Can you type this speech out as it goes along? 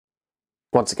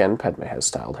Once again, Padme has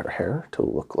styled her hair to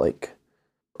look like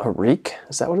a reek.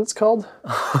 Is that what it's called?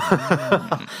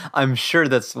 I'm sure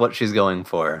that's what she's going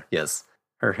for. Yes.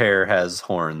 Her hair has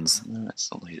horns. That's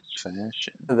the latest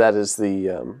fashion. That is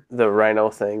the rhino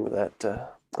thing that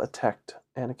attacked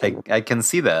Anakin. I can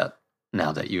see that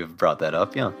now that you've brought that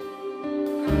up, yeah.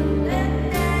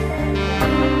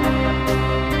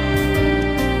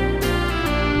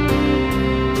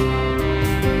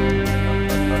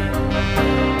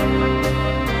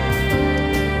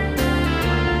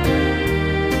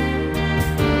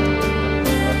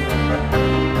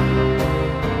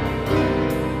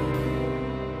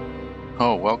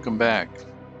 Oh, welcome back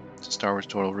to Star Wars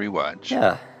Total Rewatch.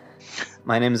 Yeah.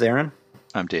 My name's Aaron.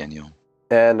 I'm Daniel.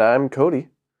 And I'm Cody.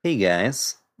 Hey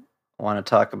guys. Want to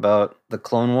talk about The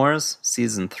Clone Wars,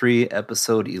 Season 3,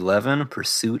 Episode 11,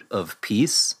 Pursuit of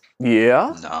Peace?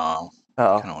 Yeah? No.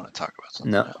 Oh. I don't want to talk about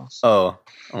something else. Oh,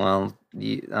 well,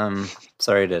 I'm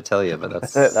sorry to tell you,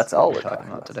 but that's all what we're talking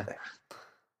about today.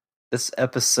 This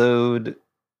episode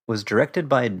was directed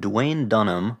by Dwayne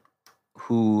Dunham,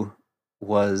 who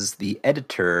was the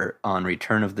editor on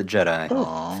Return of the Jedi,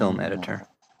 film editor,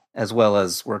 as well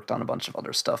as worked on a bunch of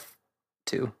other stuff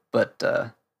too. But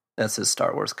that's his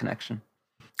Star Wars connection.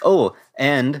 Oh,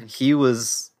 and he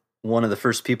was one of the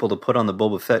first people to put on the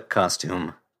Boba Fett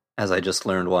costume, as I just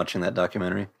learned watching that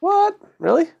documentary. What?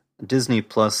 Really? Disney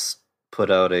Plus put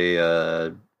out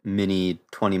a mini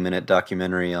 20-minute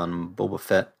documentary on Boba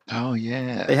Fett. Oh,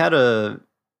 yeah. They had a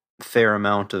fair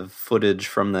amount of footage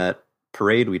from that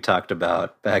parade we talked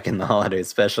about back in the holiday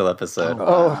special episode.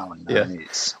 Oh, wow, yeah.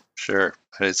 Nice. Sure.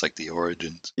 It's like the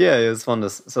origins. Yeah, it was fun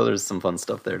so there's some fun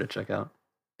stuff there to check out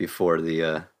before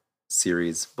the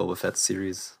Boba Fett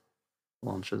series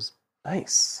launches.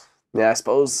 Nice. Yeah, I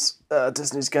suppose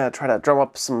Disney's got to try to drum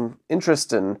up some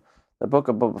interest in the Book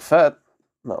of Boba Fett.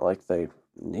 Not like they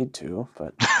need to,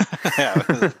 but... Yeah,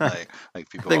 like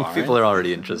people I think people are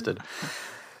already interested.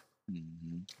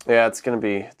 Mm-hmm. Yeah, it's gonna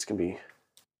be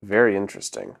very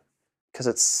interesting. Because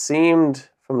it seemed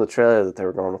from the trailer that they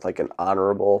were going with like an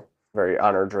honorable, very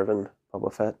honor-driven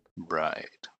Boba Fett.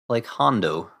 Right. Like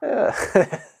Hondo. Yeah.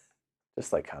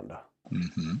 Just like Hondo.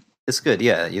 Mm-hmm. It's good,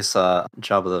 yeah. You saw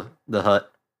Jabba the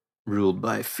Hutt ruled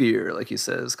by fear, like he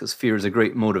says, because fear is a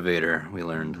great motivator, we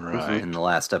learned in the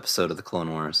last episode of the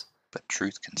Clone Wars. But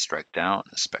truth can strike down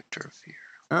the specter of fear.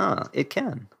 Ah, it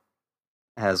can.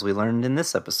 As we learned in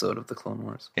this episode of the Clone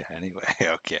Wars. Yeah, anyway,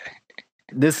 okay.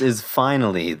 This is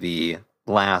finally the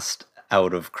last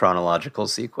out of chronological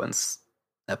sequence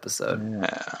episode.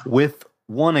 Yeah. With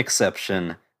one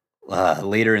exception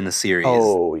later in the series.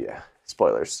 Oh, yeah.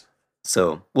 Spoilers.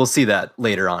 So we'll see that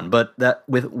later on. But that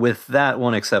with that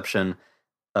one exception,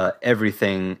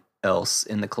 everything else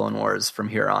in the Clone Wars from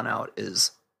here on out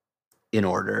is in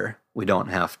order. We don't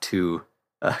have to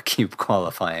keep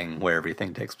qualifying where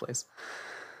everything takes place.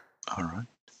 All right.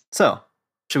 So,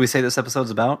 should we say this episode's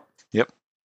about? Yep.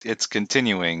 It's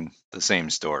continuing the same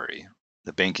story.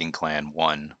 The banking clan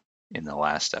won in the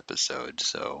last episode,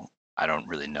 so I don't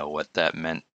really know what that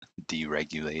meant,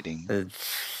 deregulating.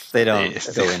 They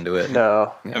don't go into it.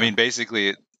 No. I mean,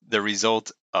 basically, the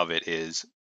result of it is,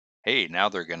 hey, now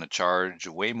they're going to charge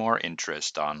way more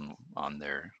interest on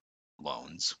their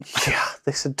loans. Yeah,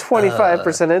 they said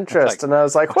 25% interest, and I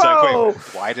was like, whoa!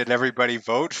 Wait, why did everybody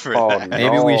vote for that? No.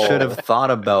 Maybe we should have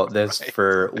thought about this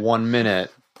for 1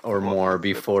 minute or more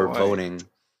before voting.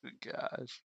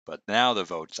 Gosh. But now the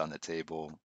vote's on the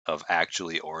table of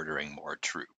actually ordering more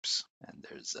troops. And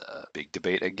there's a big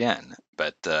debate again.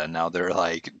 But now they're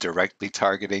like directly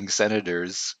targeting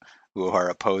senators who are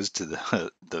opposed to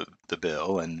the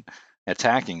bill and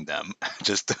attacking them.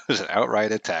 Just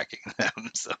outright attacking them.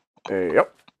 So.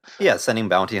 Yep. Yeah, sending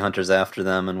bounty hunters after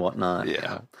them and whatnot.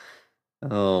 Yeah.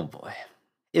 Oh boy.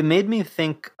 It made me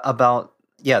think about,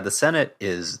 the Senate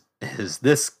is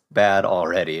this bad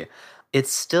already.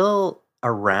 It's still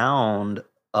around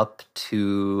up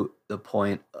to the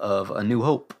point of A New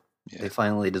Hope. Yeah. They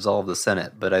finally dissolved the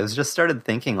Senate. But I was just started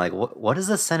thinking, like, what does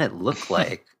the Senate look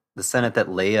like? The Senate that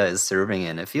Leia is serving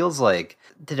in. It feels like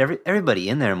everybody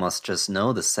in there must just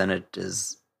know the Senate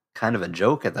is kind of a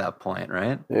joke at that point,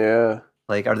 right? Yeah.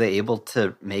 Like, are they able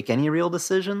to make any real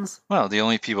decisions? Well, the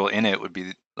only people in it would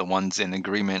be the ones in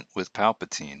agreement with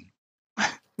Palpatine.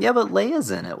 Yeah, but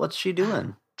Leia's in it. What's she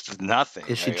doing? Nothing.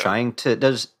 Is she trying to...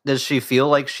 Does she feel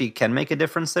like she can make a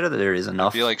difference there? That there is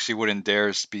enough... I feel like she wouldn't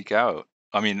dare speak out.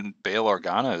 I mean, Bail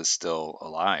Organa is still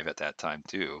alive at that time,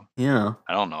 too. Yeah.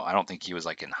 I don't know. I don't think he was,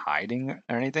 like, in hiding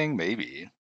or anything. Maybe.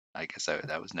 I guess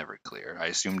that was never clear. I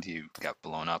assumed he got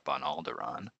blown up on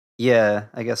Alderaan. Yeah,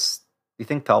 I guess... You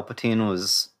think Palpatine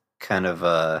was kind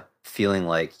of feeling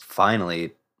like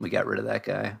finally we got rid of that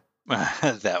guy.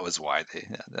 That was why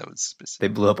that was specific.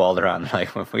 They blew up Alderaan.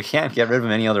 Like, if we can't get rid of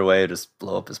him any other way, just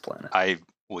blow up his planet. I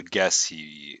would guess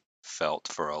he felt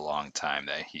for a long time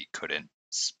that he couldn't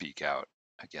speak out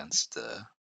against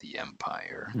the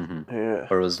Empire. Mm-hmm. Yeah.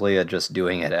 Or was Leia just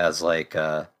doing it as like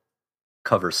a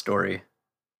cover story?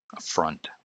 A front.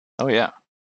 Oh yeah,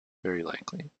 very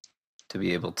likely. To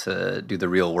be able to do the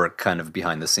real work kind of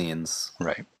behind the scenes.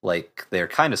 Right. Like they're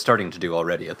kind of starting to do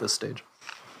already at this stage.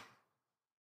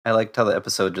 I liked how the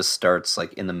episode just starts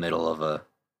like in the middle of a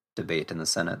debate in the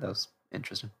Senate. That was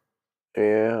interesting.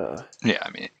 Yeah. Yeah,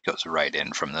 I mean, it goes right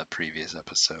in from the previous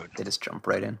episode. They just jump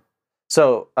right in.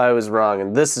 So I was wrong,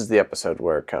 and this is the episode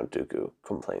where Count Dooku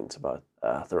complains about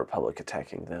the Republic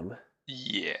attacking them.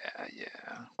 Yeah.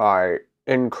 I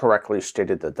incorrectly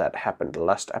stated that happened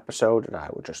last episode, and I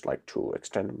would just like to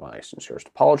extend my sincerest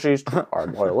apologies to our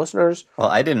loyal listeners. Well,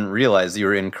 I didn't realize you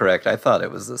were incorrect. I thought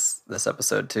it was this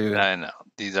episode too. I know.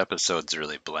 These episodes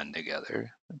really blend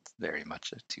together. It's very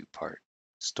much a two-part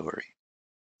story.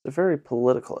 It's a very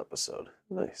political episode.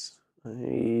 Nice.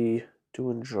 I do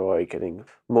enjoy getting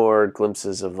more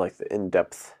glimpses of like the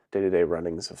in-depth day-to-day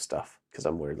runnings of stuff, because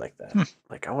I'm weird like that.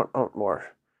 Like, I want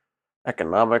more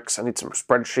economics. I need some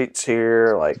spreadsheets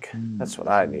here. Like, that's what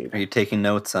I need. Are you taking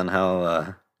notes on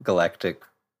how galactic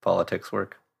politics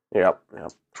work? Yep.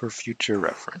 For future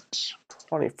reference.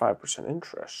 25%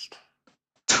 interest.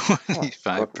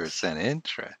 25%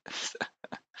 interest.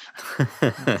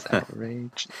 That's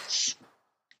outrageous.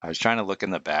 I was trying to look in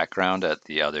the background at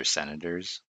the other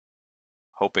senators,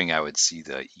 hoping I would see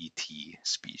the ET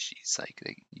species like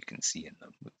you can see in the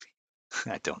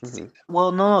movie. I don't see them.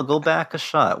 Well, no, go back a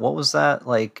shot. What was that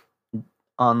like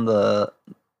on the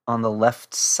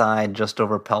left side, just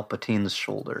over Palpatine's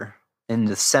shoulder? In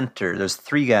the center, there's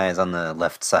 3 guys on the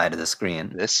left side of the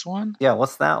screen. This one? Yeah,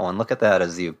 what's that one? Look at that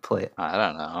as you play it. I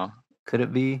don't know. Could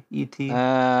it be E.T.?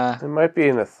 It might be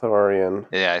an Ithorian.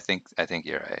 Yeah, I think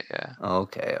you're right. Yeah,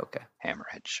 Okay.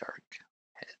 hammerhead shark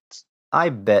heads. I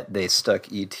bet they stuck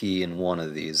E.T. in one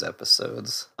of these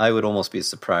episodes. I would almost be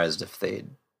surprised if they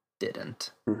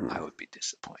didn't. Mm-hmm. I would be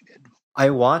disappointed. I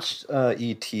watched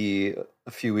E.T.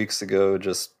 a few weeks ago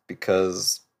just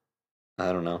because,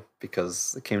 I don't know,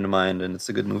 because it came to mind and it's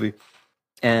a good movie.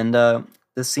 And the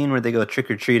scene where they go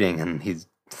trick-or-treating and he's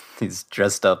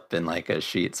dressed up in like a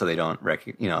sheet so they don't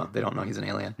they don't know he's an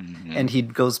alien. Mm-hmm. And he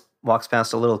walks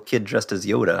past a little kid dressed as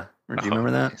Yoda. Do you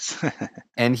remember that? Nice.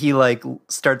 And he like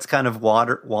starts kind of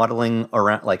waddling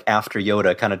around like after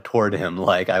Yoda, kind of toward him,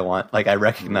 like I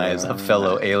recognize a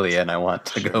fellow alien. I want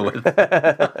to go with.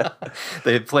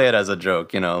 They play it as a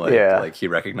joke, like he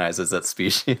recognizes that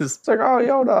species. It's like, oh,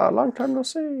 Yoda, long time no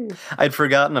see. I'd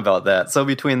forgotten about that. So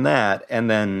between that and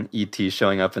then E.T.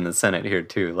 showing up in the Senate here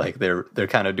too, like they're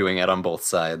kind of doing it on both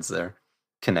sides. They're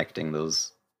connecting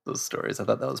those stories. I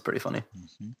thought that was pretty funny.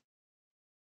 Mm-hmm.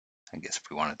 I guess if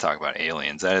we want to talk about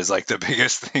aliens, that is like the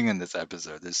biggest thing in this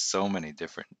episode. There's so many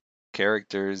different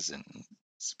characters and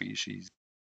species.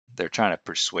 They're trying to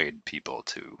persuade people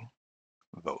to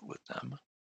vote with them.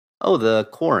 Oh, the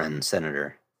Quarren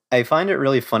senator. I find it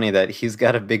really funny that he's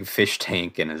got a big fish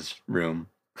tank in his room.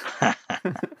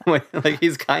 Like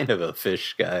he's kind of a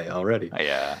fish guy already.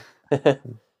 Yeah.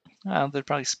 Well, they're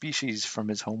probably species from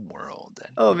his home world.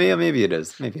 Oh, maybe it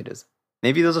is.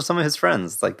 Maybe those are some of his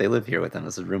friends. Like they live here with him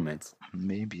as his roommates.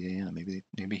 Maybe, yeah.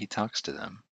 Maybe he talks to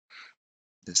them.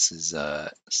 This is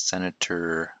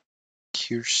Senator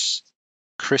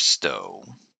Christo.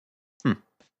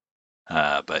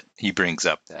 But he brings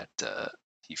up that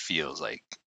he feels like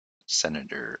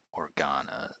Senator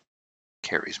Organa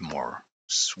carries more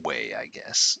sway, I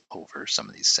guess, over some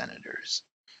of these senators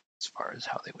as far as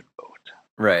how they would vote.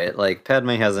 Right, like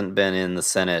Padme hasn't been in the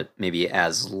Senate maybe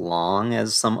as long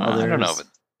as some others. I don't know about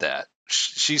that.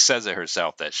 She says it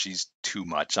herself that she's too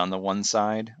much on the one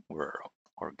side, where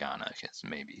Organa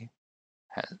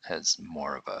has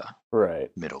more of a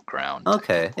middle ground.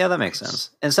 Okay, yeah, that makes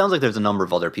sense. And it sounds like there's a number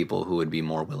of other people who would be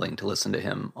more willing to listen to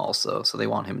him also, so they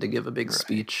want him to give a big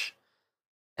speech.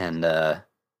 And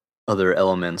other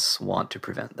elements want to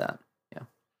prevent that. Yeah.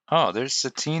 Oh, there's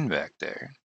Satine back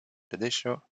there. Did they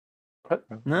show? What?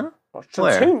 No? What's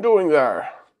Satine doing there?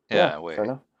 Yeah, wait.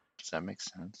 Does that make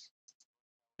sense?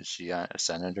 Is she a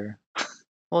senator?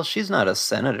 Well, she's not a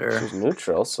senator. She's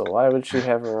neutral, so why would she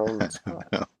have her own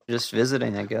spot? Just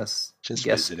visiting, I guess. Just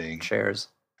guest visiting. Chairs.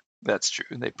 That's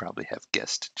true. They probably have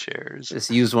guest chairs. Just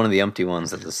use one of the empty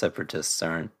ones that the separatists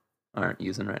aren't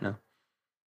using right now.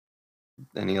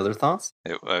 Any other thoughts?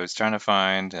 I was trying to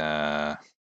find that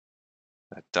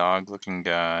dog-looking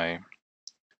guy.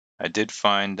 I did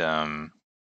find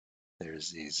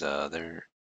There's these other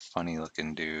funny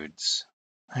looking dudes.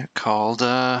 They're called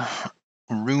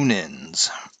Runins.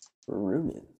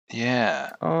 Runin.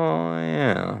 Yeah. Oh,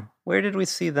 yeah. Where did we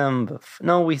see them?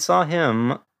 No, we saw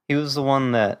him. He was the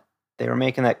one that they were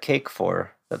making that cake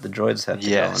for, that the droids had to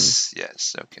Yes.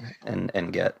 Okay. go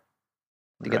and get.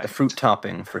 To get the Right. fruit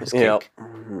topping for his Yep. cake.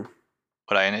 Mhm.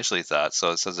 What I initially thought,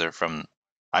 so it says they're from,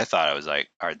 I thought I was like,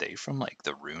 are they from like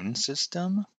the Rune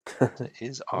system? It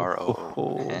is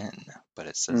ROON, but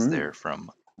it says they're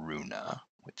from Runa,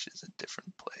 which is a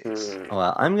different place.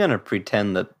 Well, I'm going to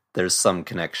pretend that there's some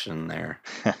connection there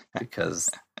because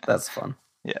that's fun.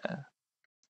 Yeah.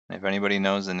 If anybody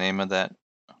knows the name of that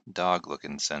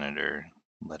dog-looking senator,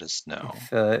 let us know.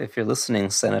 If you're listening,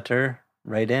 Senator,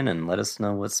 write in and let us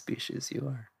know what species you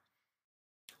are.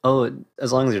 Oh,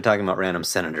 as long as you're talking about random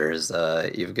senators,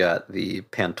 you've got the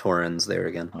Pantorans there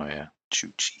again. Oh yeah,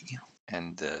 Chuchi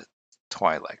and the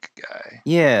Twi'lek guy.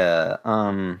 Yeah,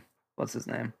 what's his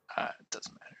name? It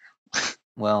doesn't matter.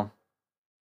 Well,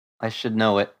 I should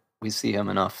know it. We see him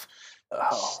enough.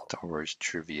 Oh, Star Wars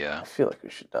trivia. I feel like we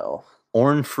should know.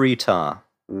 Orn Free-Taa.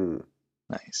 Mm.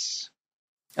 Nice.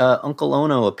 Uncle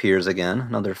Ono appears again.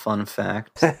 Another fun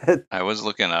fact. I was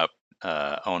looking up.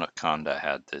 Onaconda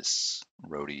had this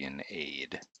Rhodian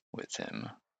aide with him.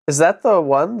 Is that the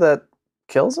one that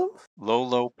kills him?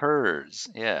 Lolo Purs,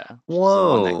 yeah. She's the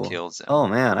Whoa. one that kills him. Oh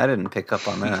man, I didn't pick up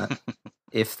on that.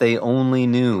 If they only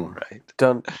knew. Right.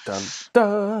 Dun dun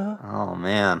dun. Oh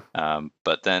man.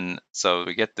 But then, so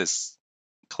we get this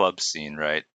club scene,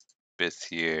 right?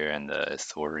 Bithir and the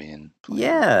Ithorian.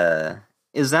 Yeah.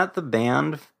 Is that the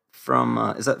band from,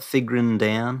 is that Figrin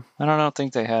Dan? I don't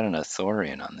think they had an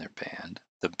Ithorian on their band.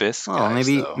 The Bith guys,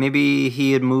 though. maybe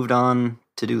he had moved on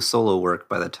to do solo work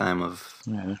by the time of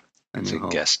Yeah. A It's New a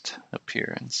Hope. guest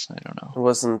appearance. I don't know. It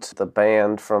wasn't the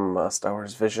band from Star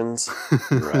Wars Visions.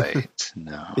 Right.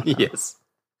 No. Yes.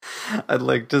 I'd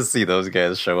like to see those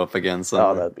guys show up again Oh,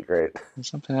 somewhere. that'd be great. There's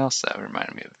something else that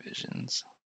reminded me of Visions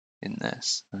in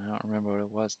this. I don't remember what it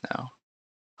was now.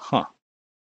 Huh.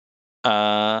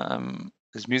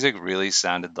 This music really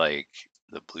sounded like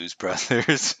the Blues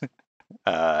Brothers.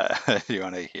 You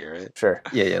want to hear it? Sure.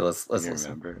 Yeah, let's You listen.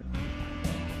 remember?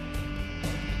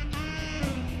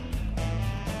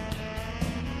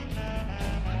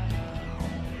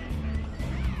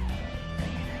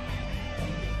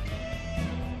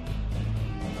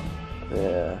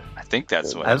 Yeah. I think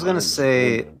that's what I was it gonna was.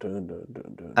 say, Dun, dun,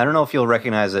 dun, dun. I don't know if you'll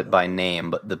recognize it by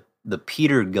name, but the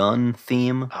Peter Gunn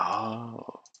theme.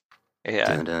 Oh.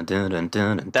 Yeah. Dun, dun, dun, dun,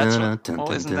 dun, dun, That's dun, what- dun, well,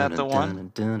 dun, isn't that dun, the dun, one?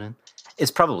 dun, dun, dun.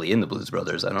 It's probably in the Blues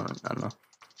Brothers. I don't know. Oh,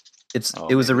 It was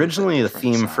maybe it's a originally the different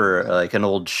theme song for then. like an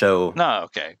old show. No,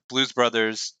 okay. Blues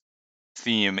Brothers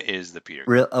theme is the Peter.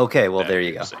 Okay, well That there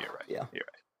you is, go. So you're right. Yeah.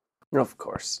 You're Of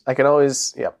course. I can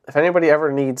always, yeah. If anybody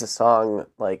ever needs a song,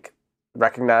 like,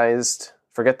 recognized,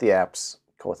 forget the apps,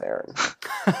 go with Aaron.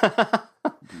 right.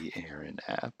 The Aaron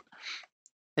app.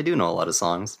 I do know a lot of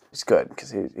songs. He's good,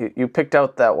 because you picked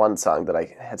out that one song that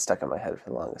I had stuck in my head for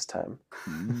the longest time.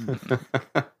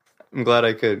 Mm. I'm glad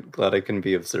I can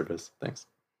be of service. Thanks.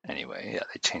 Anyway, yeah,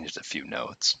 they changed a few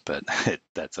notes, but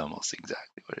that's almost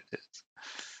exactly what it is.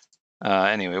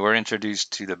 Anyway, we're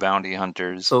introduced to the bounty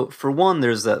hunters. So for one,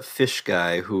 there's that fish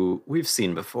guy who we've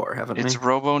seen before, haven't It's we?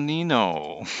 Robo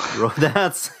Nino.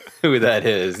 That's who that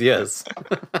is. Yes.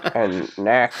 And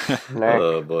Knack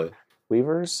Oh boy.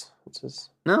 Weavers? What's his?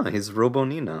 No, he's Robo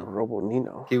Nino. Robo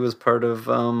Nino. He was part of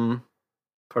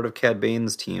Cad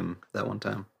Bane's team that one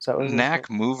time. Is that what his Knack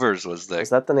name Movers was the is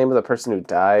that the name of the person who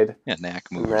died? yeah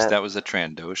Knack Movers. That- That was the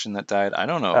Trandoshan that died. I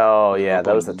don't know. Oh, yeah, Robo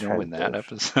that was the Nino in that Trandoshan.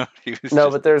 episode. He was No,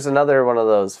 just- but there's another one of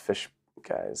those fish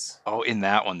guys. oh, in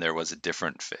that one there was a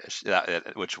different fish,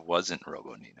 which wasn't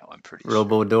Robo Nino. I'm pretty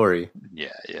Robo Dory. sure.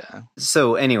 Yeah.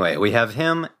 So anyway, we have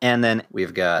him, and then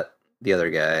we've got the other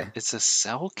guy. It's a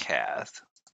Cellcath.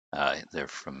 They're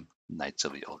from Knights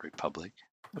of the Old Republic,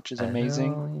 which is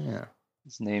amazing. Oh, yeah.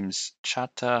 His name's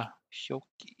Chata Hyoki.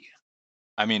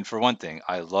 I mean, for one thing,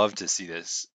 I love to see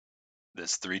this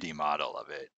 3D model of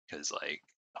it because, like,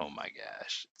 oh my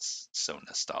gosh, it's so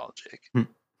nostalgic,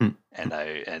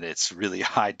 and it's really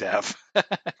high def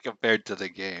compared to the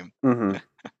game. Mm-hmm.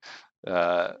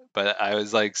 But I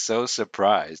was like so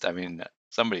surprised. I mean,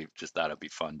 somebody just thought it'd be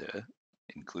fun to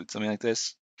include something like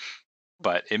this,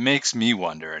 but it makes me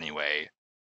wonder anyway.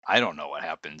 I don't know what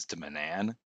happens to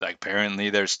Manan. Like,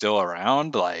 apparently they're still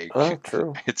around. Like, Oh,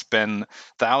 true. it's been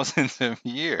thousands of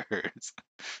years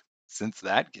since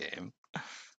that game.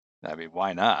 I mean,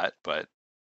 why not? But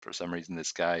for some reason,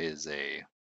 this guy is a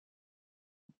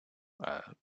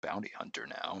bounty hunter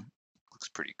now. Looks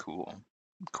pretty cool.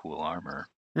 Cool armor.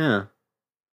 Yeah.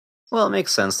 Well, it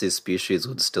makes sense. These species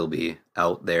would still be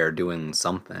out there doing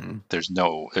something. There's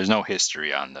no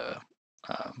history on the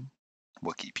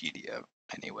Wikipedia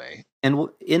anyway. And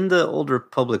in the Old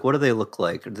Republic, what do they look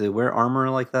like? Do they wear armor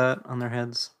like that on their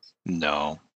heads?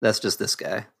 No. That's just this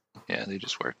guy. Yeah, they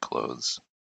just wear clothes.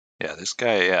 Yeah, this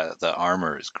guy, yeah, the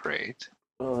armor is great.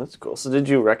 Oh, that's cool. So did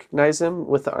you recognize him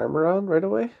with the armor on right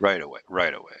away? Right away.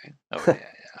 Oh yeah,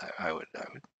 I would.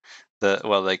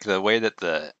 The way that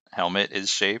the helmet is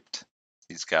shaped,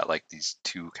 he's got like these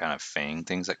two kind of fang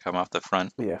things that come off the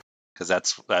front. Yeah. Because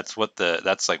that's what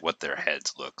their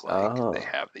heads look like. Oh. They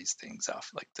have these things off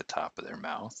like the top of their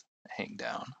mouth, hang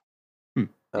down.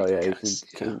 Oh yeah, you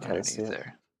can kind of see it.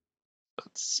 there.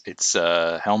 It's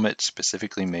a helmet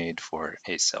specifically made for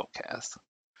a Selkath.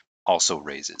 Also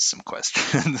raises some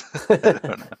questions. I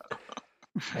don't know.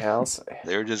 Yeah, I'll say.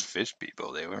 They were just fish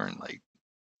people. They weren't like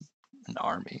an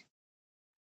army.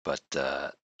 But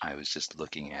I was just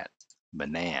looking at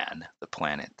Manan, the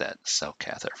planet that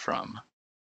Selkath are from,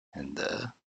 and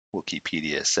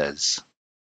Wikipedia says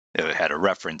it had a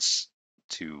reference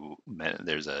to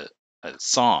there's a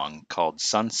song called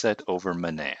 "Sunset Over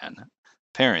Manan."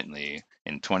 Apparently,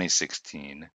 in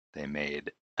 2016, they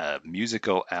made a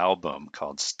musical album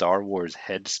called Star Wars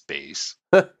Headspace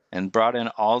and brought in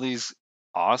all these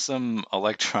awesome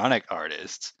electronic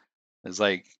artists. There's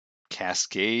like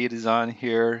Cascade is on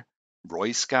here,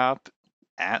 Royskop,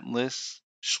 Atlas,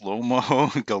 Shlomo,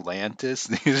 Galantis.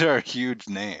 These are huge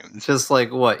names. Just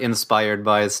like what? Inspired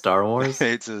by Star Wars?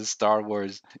 It's a Star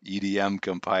Wars EDM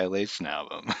compilation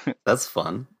album. That's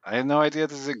fun. I had no idea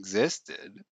this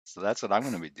existed. So that's what I'm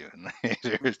going to be doing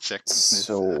later. Check this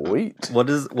out. Sweet. What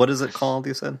is it called,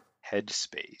 you said?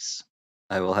 Headspace.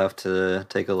 I will have to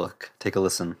take a look. Take a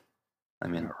listen. I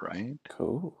mean, All right.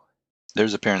 Cool.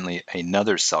 There's apparently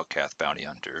another Selkath bounty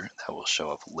hunter that will show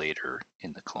up later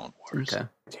in the Clone Wars. okay.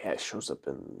 Yeah, it shows up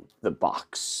in the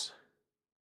box.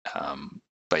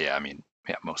 But yeah, I mean,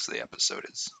 yeah, most of the episode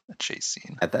is a chase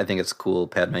scene. I think it's cool.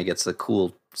 Padme gets a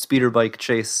cool speeder bike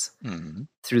chase Mm-hmm.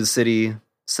 through the city,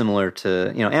 similar to,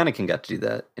 Anakin got to do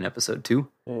that in episode 2.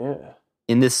 Yeah.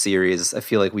 In this series, I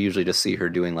feel like we usually just see her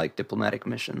doing like diplomatic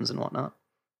missions and whatnot.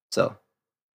 So,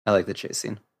 I like the chase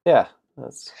scene. Yeah,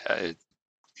 that's Yeah,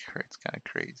 it's kind of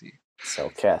crazy.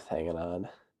 Selkath hanging on.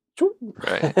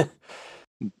 Right.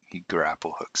 He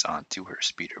grapple hooks onto her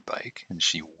speeder bike and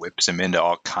she whips him into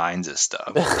all kinds of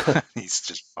stuff. He's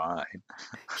just fine.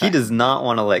 He does not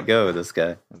want to let go, this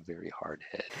guy. A very hard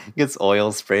head. He gets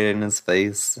oil sprayed in his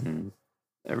face and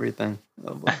everything.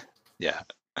 Oh boy. Yeah.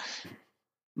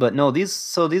 But no,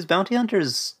 these bounty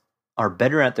hunters are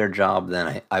better at their job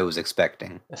than I was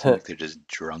expecting. It's like they're just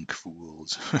drunk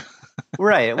fools.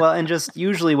 Right. Well, and just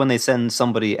usually when they send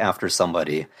somebody after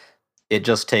somebody, it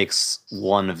just takes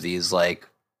one of these like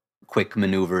quick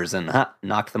maneuvers and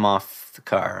knock them off the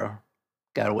car,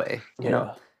 got away. You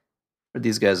know, but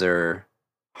these guys are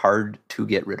hard to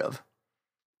get rid of,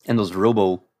 and those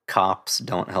robo cops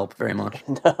don't help very much.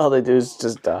 All they do is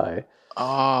just die.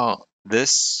 Oh,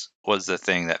 this was the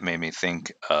thing that made me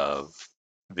think of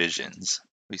Visions.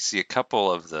 We see a couple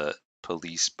of the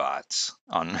police bots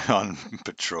on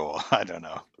patrol. I don't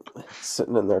know.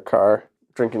 Sitting in their car,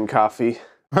 drinking coffee.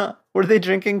 Were they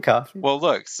drinking coffee? Well,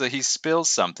 look, so he spills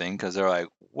something because they're like,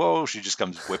 whoa, she just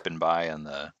comes whipping by on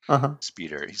the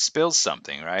speeder. He spills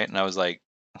something, right? And I was like,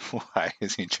 why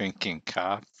is he drinking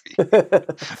coffee?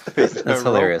 That's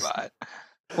hilarious. Robot.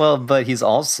 Well, but he's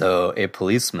also a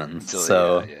policeman,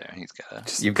 so yeah, he's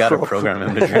got you've got to program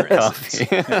him to drink coffee.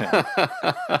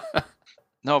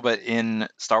 No, but in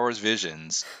Star Wars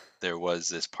Visions, there was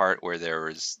this part where there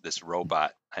was this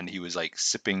robot and he was like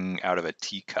sipping out of a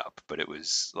teacup, but it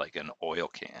was like an oil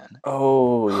can.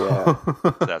 Oh,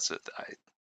 yeah. That's what I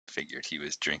figured, he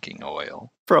was drinking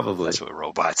oil. Probably. That's what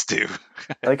robots do.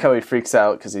 I like how he freaks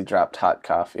out because he dropped hot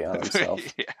coffee on himself.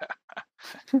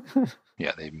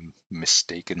 Yeah, they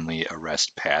mistakenly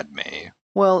arrest Padme.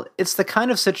 Well, it's the kind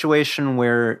of situation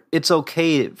where it's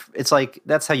okay. It's like,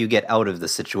 that's how you get out of the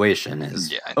situation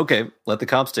is, okay, let the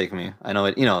cops take me. I know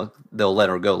it, they'll let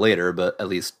her go later, but at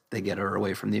least they get her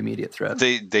away from the immediate threat.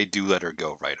 They do let her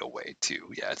go right away,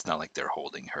 too. Yeah, it's not like they're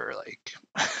holding her, like,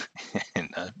 in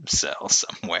a cell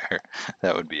somewhere.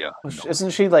 That would be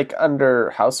Isn't she, like,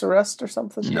 under house arrest or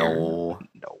something? No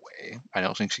way. I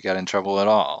don't think she got in trouble at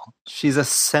all. She's a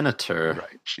senator.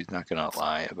 Right. She's not going to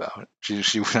lie about it.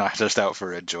 She was not just out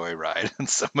for a joyride on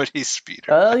somebody's speeder.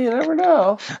 Well, you never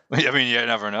know. I mean, you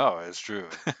never know. It's true.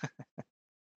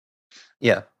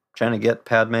 Yeah. Trying to get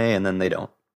Padme, and then they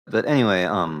don't. But anyway,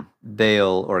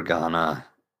 Bail Organa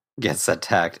gets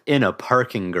attacked in a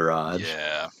parking garage.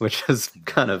 Yeah. Which is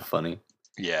kind of funny.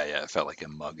 Yeah, it felt like a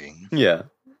mugging. Yeah.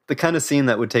 The kind of scene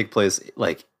that would take place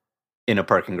like in a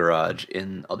parking garage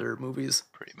in other movies.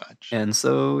 Pretty much. And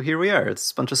so here we are.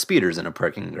 It's a bunch of speeders in a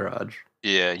parking garage.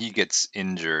 Yeah, he gets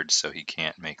injured, so he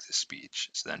can't make the speech.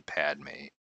 So then Padme,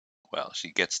 well,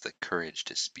 she gets the courage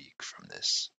to speak from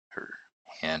this, her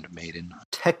handmaiden.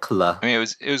 Tekla. I mean,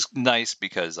 it was nice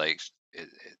because like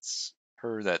it's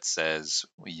her that says,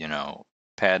 you know,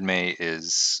 Padme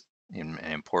is an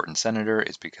important senator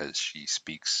is because she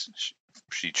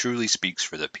truly speaks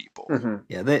for the people. Mm-hmm.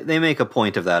 Yeah, they make a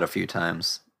point of that a few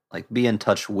times. Like, be in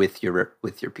touch with your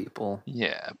people.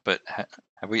 Yeah, but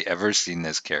have we ever seen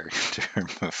this character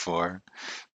before?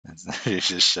 It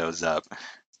just shows up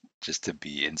just to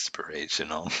be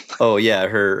inspirational. Oh yeah,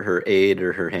 her aide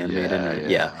or her handmaiden.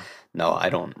 Yeah. No, I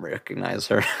don't recognize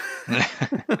her.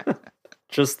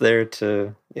 Just there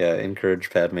to encourage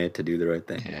Padme to do the right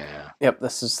thing. Yeah. Yep,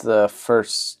 this is the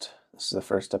first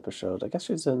episode. I guess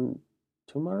she's in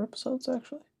 2 more episodes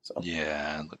actually. So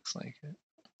Yeah, it looks like it.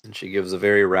 And she gives a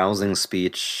very rousing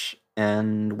speech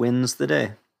and wins the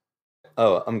day.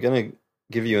 Oh, I'm gonna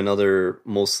give you another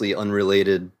mostly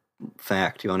unrelated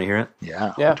fact. You want to hear it?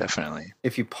 Yeah, Yeah. definitely.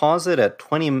 If you pause it at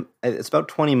 20, it's about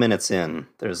 20 minutes in.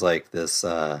 There's like this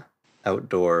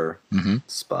outdoor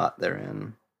spot they're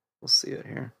in. We'll see it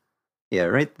here. Yeah,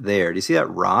 right there. Do you see that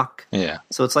rock? Yeah.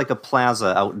 So it's like a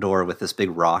plaza outdoor with this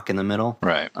big rock in the middle.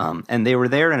 Right. And they were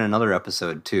there in another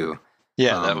episode too.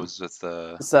 Yeah, that was with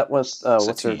is that what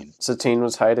Satine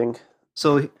was hiding?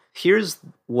 So here's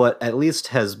what at least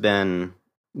has been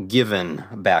given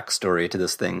backstory to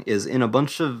this thing is in a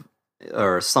bunch of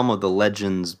or some of the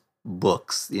Legends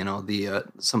books, you know, the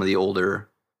some of the older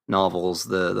novels,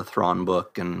 the Thrawn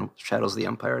book and Shadows of the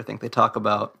Empire, I think they talk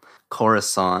about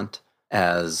Coruscant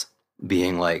as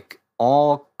being like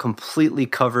all completely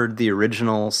covered the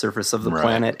original surface of the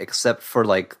planet except for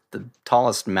like the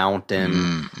tallest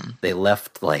mountain. They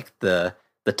left like the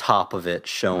top of it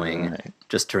showing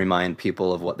just to remind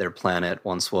people of what their planet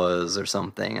once was or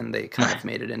something, and they kind of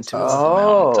made it into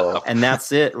and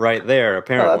that's it right there,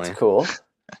 apparently. Oh, that's cool.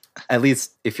 At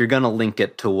least if you're gonna link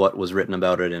it to what was written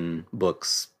about it in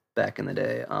books back in the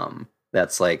day,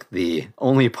 that's like the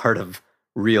only part of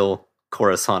real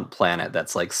Coruscant planet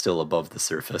that's like still above the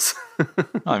surface.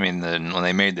 I mean, then when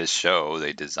they made this show,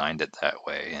 they designed it that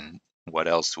way, and what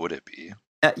else would it be?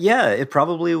 Yeah, it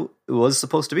probably was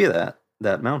supposed to be that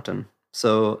mountain.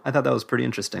 So I thought that was pretty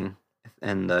interesting,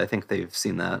 and I think they've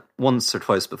seen that once or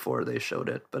twice before they showed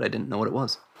it, but I didn't know what it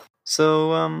was.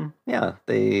 So yeah,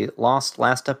 they lost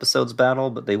last episode's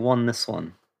battle, but they won this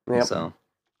one. Yep. So,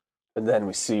 and then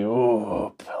we see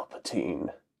Palpatine,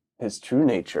 his true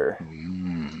nature.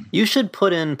 You should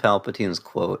put in Palpatine's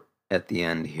quote at the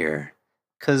end here,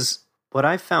 because what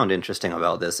I found interesting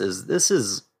about this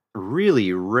is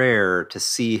really rare to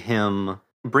see him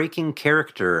breaking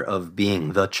character of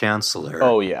being the Chancellor.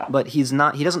 Oh yeah. But he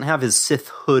doesn't have his Sith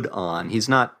hood on. He's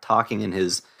not talking in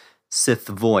his Sith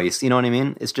voice. You know what I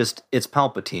mean? It's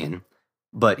Palpatine,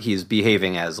 but he's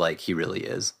behaving as like he really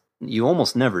is. You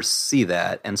almost never see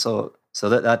that. And so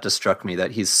that just struck me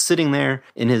that he's sitting there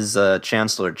in his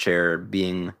Chancellor chair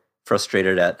being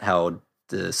frustrated at how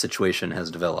the situation has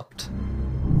developed.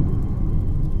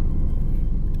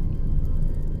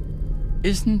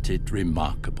 Isn't it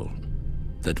remarkable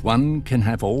that one can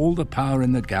have all the power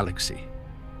in the galaxy,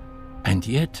 and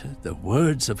yet the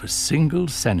words of a single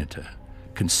senator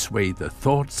can sway the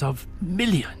thoughts of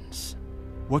millions?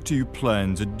 What do you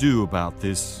plan to do about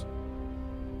this?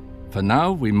 For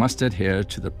now, we must adhere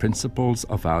to the principles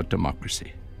of our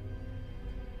democracy.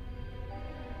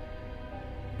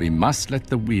 We must let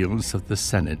the wheels of the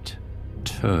Senate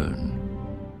turn.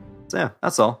 Yeah,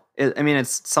 that's all.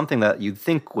 It's something that you'd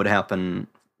think would happen,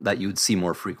 that you would see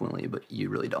more frequently, but you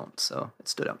really don't, so it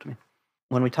stood out to me.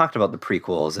 When we talked about the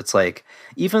prequels, it's like,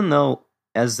 even though,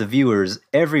 as the viewers,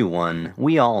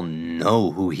 we all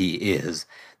know who he is,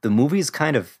 the movies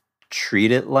kind of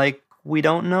treat it like we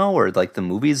don't know, or like the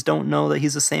movies don't know that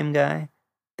he's the same guy.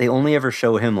 They only ever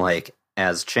show him like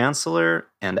as Chancellor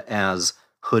and as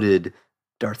hooded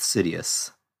Darth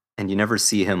Sidious, and you never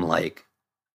see him like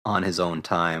on his own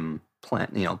time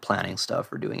planning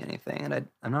stuff or doing anything, and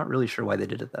I'm not really sure why they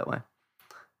did it that way.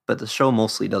 But the show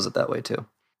mostly does it that way too.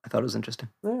 I thought it was interesting.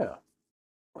 Yeah. I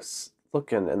was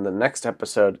looking, and the next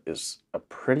episode is a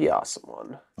pretty awesome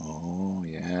one. Oh,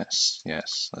 yes.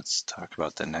 Let's talk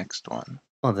about the next one.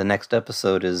 Well, the next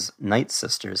episode is Night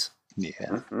Sisters. Yeah.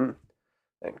 Mm-hmm.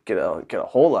 And get a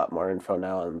whole lot more info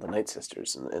now on the Night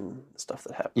Sisters and the stuff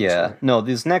that happens. Yeah. There. No,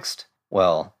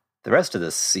 the rest of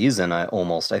this season, I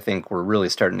think we're really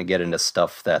starting to get into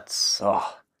stuff that's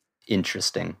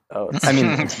interesting. Oh, I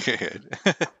mean, Good.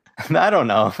 I don't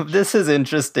know. This is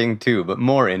interesting too, but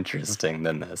more interesting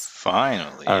than this.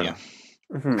 Finally. I don't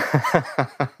know.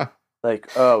 mhm. Like,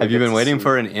 oh, we Have you get been to waiting see-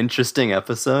 for an interesting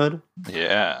episode?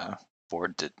 Yeah.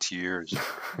 Bored to tears.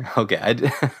 Okay,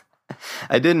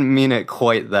 I didn't mean it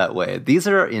quite that way. These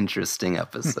are interesting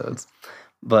episodes,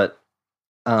 but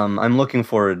I'm looking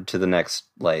forward to the next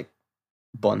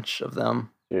bunch of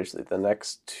them. Seriously, the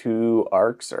next 2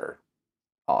 arcs are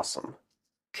awesome.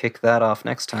 Kick that off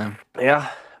next time.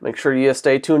 Yeah, make sure you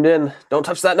stay tuned in. Don't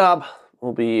touch that knob.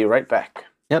 We'll be right back.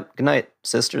 Yep. Good night,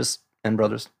 sisters and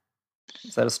brothers.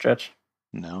 Is that a stretch?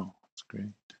 No, it's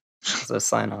great. Is that a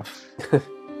sign off?